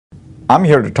I'm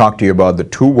here to talk to you about the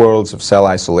two worlds of cell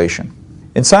isolation.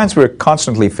 In science, we're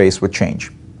constantly faced with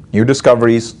change. New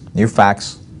discoveries, new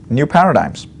facts, new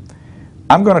paradigms.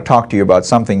 I'm going to talk to you about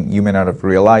something you may not have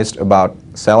realized about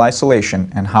cell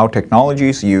isolation and how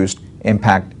technologies used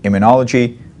impact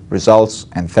immunology, results,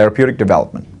 and therapeutic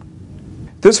development.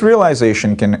 This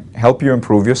realization can help you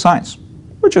improve your science,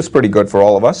 which is pretty good for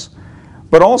all of us,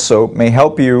 but also may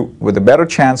help you with a better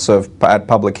chance at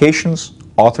publications,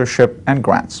 authorship, and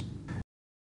grants.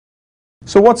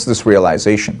 So what's this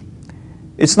realization?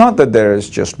 It's not that there is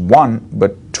just one,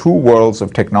 but two worlds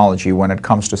of technology when it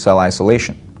comes to cell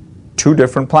isolation. Two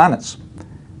different planets.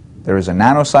 There is a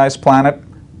nano-sized planet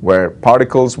where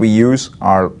particles we use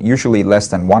are usually less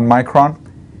than 1 micron,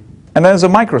 and there's a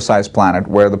micro-sized planet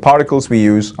where the particles we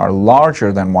use are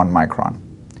larger than 1 micron.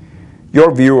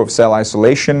 Your view of cell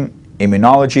isolation,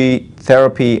 immunology,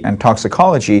 therapy, and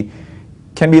toxicology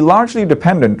can be largely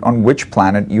dependent on which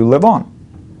planet you live on.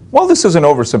 While this is an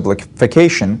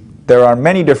oversimplification, there are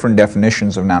many different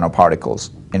definitions of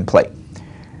nanoparticles in play,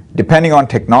 depending on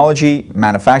technology,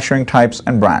 manufacturing types,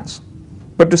 and brands.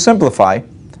 But to simplify,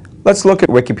 let's look at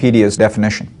Wikipedia's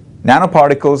definition.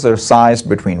 Nanoparticles are sized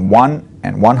between 1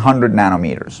 and 100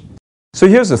 nanometers. So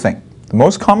here's the thing. The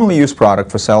most commonly used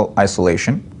product for cell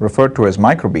isolation, referred to as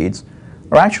microbeads,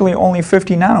 are actually only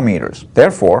 50 nanometers.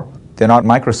 Therefore, they're not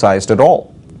micro-sized at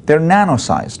all. They're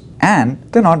nano-sized, and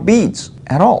they're not beads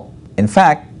at all. In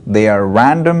fact, they are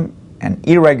random and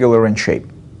irregular in shape.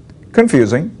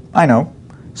 Confusing, I know.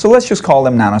 So let's just call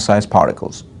them nano-sized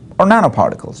particles, or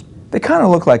nanoparticles. They kind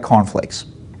of look like cornflakes.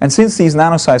 And since these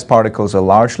nano-sized particles are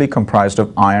largely comprised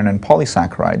of iron and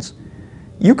polysaccharides,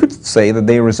 you could say that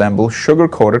they resemble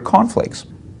sugar-coated cornflakes.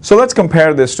 So let's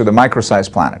compare this to the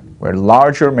micro-sized planet, where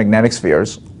larger magnetic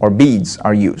spheres, or beads,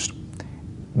 are used.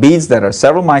 Beads that are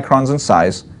several microns in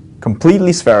size,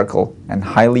 completely spherical, and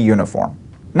highly uniform.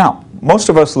 Now, most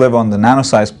of us live on the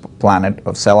nano-sized planet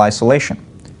of cell isolation.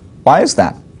 Why is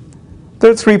that? There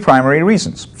are three primary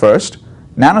reasons. First,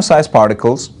 nano-sized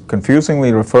particles,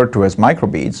 confusingly referred to as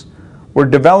microbeads, were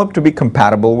developed to be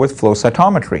compatible with flow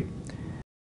cytometry.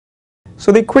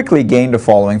 So they quickly gained a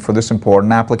following for this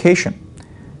important application.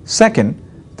 Second,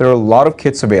 there are a lot of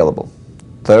kits available.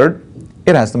 Third,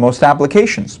 it has the most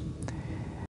applications.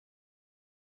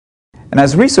 And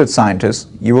as research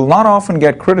scientists, you will not often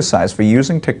get criticized for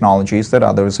using technologies that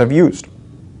others have used.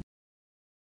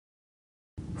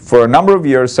 For a number of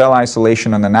years, cell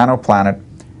isolation on the nanoplanet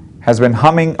has been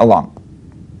humming along.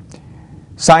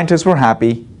 Scientists were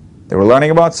happy, they were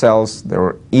learning about cells, there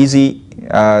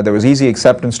was easy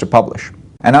acceptance to publish.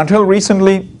 And until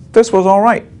recently, this was all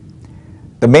right.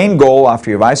 The main goal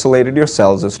after you've isolated your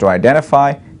cells is to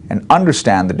identify and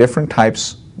understand the different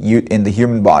types in the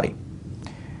human body.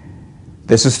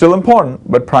 This is still important,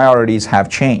 but priorities have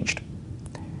changed.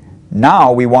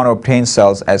 Now we want to obtain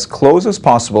cells as close as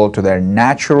possible to their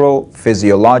natural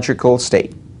physiological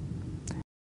state.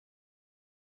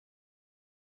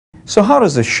 So how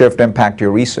does this shift impact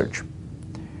your research?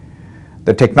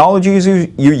 The technologies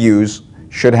you use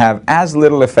should have as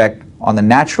little effect on the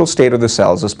natural state of the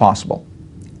cells as possible.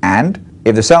 And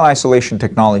if the cell isolation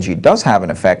technology does have an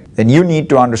effect, then you need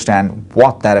to understand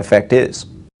what that effect is.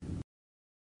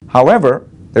 However,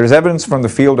 there is evidence from the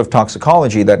field of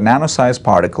toxicology that nano-sized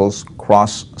particles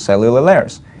cross cellular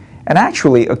layers and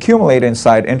actually accumulate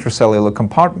inside intracellular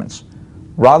compartments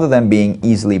rather than being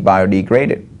easily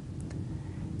biodegraded.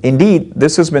 Indeed,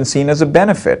 this has been seen as a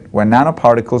benefit when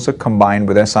nanoparticles are combined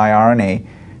with siRNA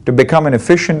to become an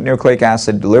efficient nucleic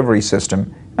acid delivery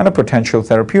system and a potential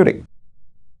therapeutic.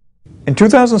 In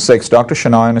 2006, Dr.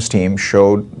 Shenoy and his team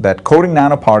showed that coating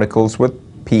nanoparticles with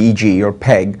PEG or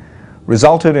PEG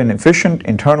resulted in efficient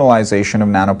internalization of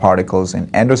nanoparticles in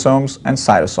endosomes and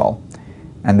cytosol,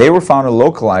 and they were found to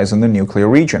localize in the nuclear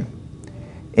region.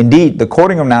 Indeed, the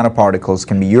coating of nanoparticles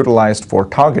can be utilized for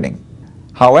targeting.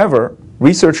 However,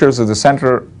 researchers at the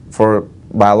Center for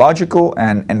Biological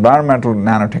and Environmental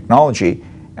Nanotechnology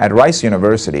at Rice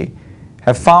University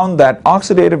have found that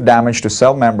oxidative damage to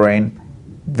cell membrane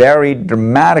varied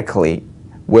dramatically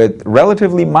with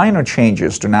relatively minor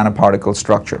changes to nanoparticle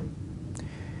structure.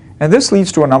 And this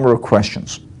leads to a number of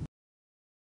questions.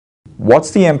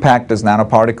 What's the impact as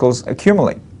nanoparticles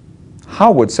accumulate?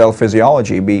 How would cell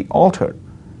physiology be altered?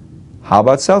 How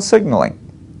about cell signaling?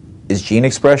 Is gene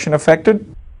expression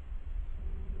affected?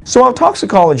 So while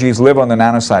toxicologies live on the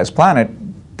nano-sized planet,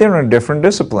 they're in a different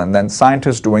discipline than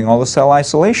scientists doing all the cell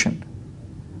isolation,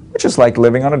 which is like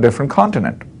living on a different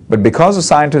continent. But because the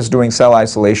scientists doing cell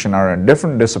isolation are in a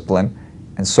different discipline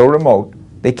and so remote,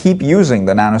 they keep using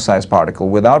the nano-sized particle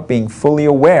without being fully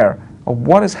aware of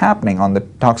what is happening on the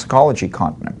toxicology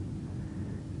continent.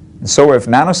 And so if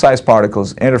nano-sized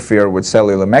particles interfere with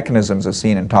cellular mechanisms as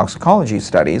seen in toxicology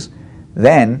studies,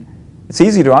 then it's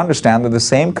easy to understand that the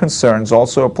same concerns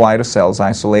also apply to cells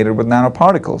isolated with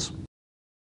nanoparticles.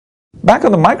 Back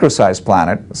on the micro-sized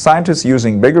planet, scientists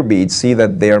using bigger beads see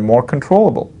that they are more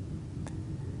controllable.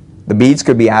 The beads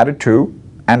could be added to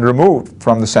and removed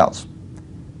from the cells.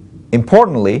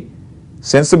 Importantly,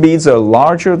 since the beads are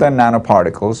larger than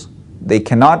nanoparticles, they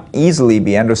cannot easily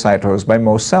be endocytosed by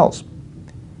most cells.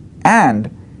 And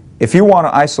if you want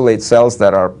to isolate cells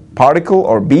that are particle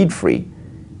or bead free,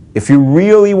 if you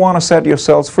really want to set your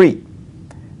cells free,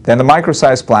 then the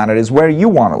micro-sized planet is where you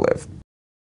want to live.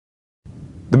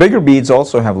 The bigger beads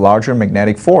also have larger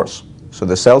magnetic force, so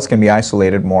the cells can be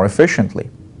isolated more efficiently.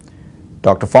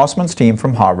 Dr. Fossman's team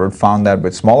from Harvard found that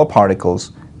with smaller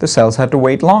particles, the cells had to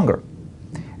wait longer.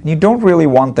 And you don't really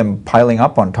want them piling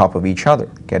up on top of each other,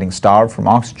 getting starved from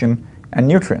oxygen and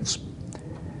nutrients.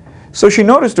 So she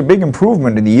noticed a big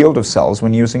improvement in the yield of cells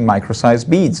when using micro-sized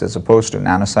beads as opposed to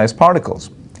nano-sized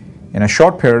particles. In a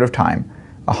short period of time,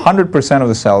 100% of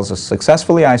the cells are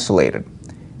successfully isolated,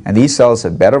 and these cells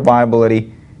have better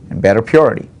viability and better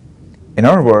purity. In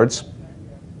other words,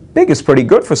 big is pretty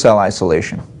good for cell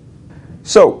isolation.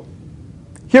 So,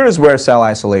 here is where cell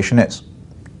isolation is.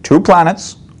 2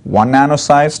 planets, one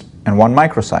nano-sized and one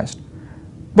micro-sized.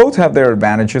 Both have their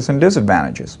advantages and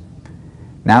disadvantages.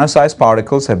 Nano-sized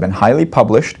particles have been highly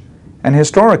published, and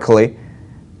historically,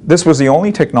 this was the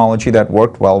only technology that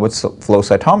worked well with flow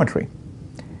cytometry.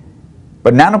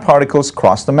 But nanoparticles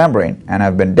cross the membrane and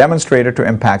have been demonstrated to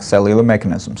impact cellular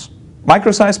mechanisms.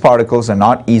 Micro-sized particles are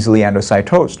not easily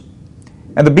endocytosed,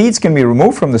 and the beads can be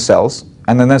removed from the cells,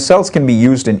 and then the cells can be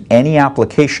used in any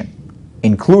application,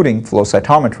 including flow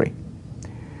cytometry.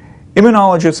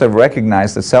 Immunologists have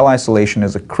recognized that cell isolation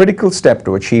is a critical step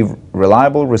to achieve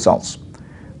reliable results.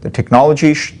 The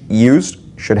technology used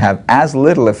should have as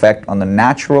little effect on the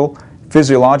natural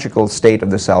physiological state of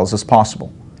the cells as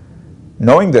possible.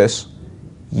 Knowing this,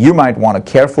 you might want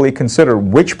to carefully consider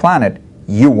which planet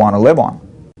you want to live on.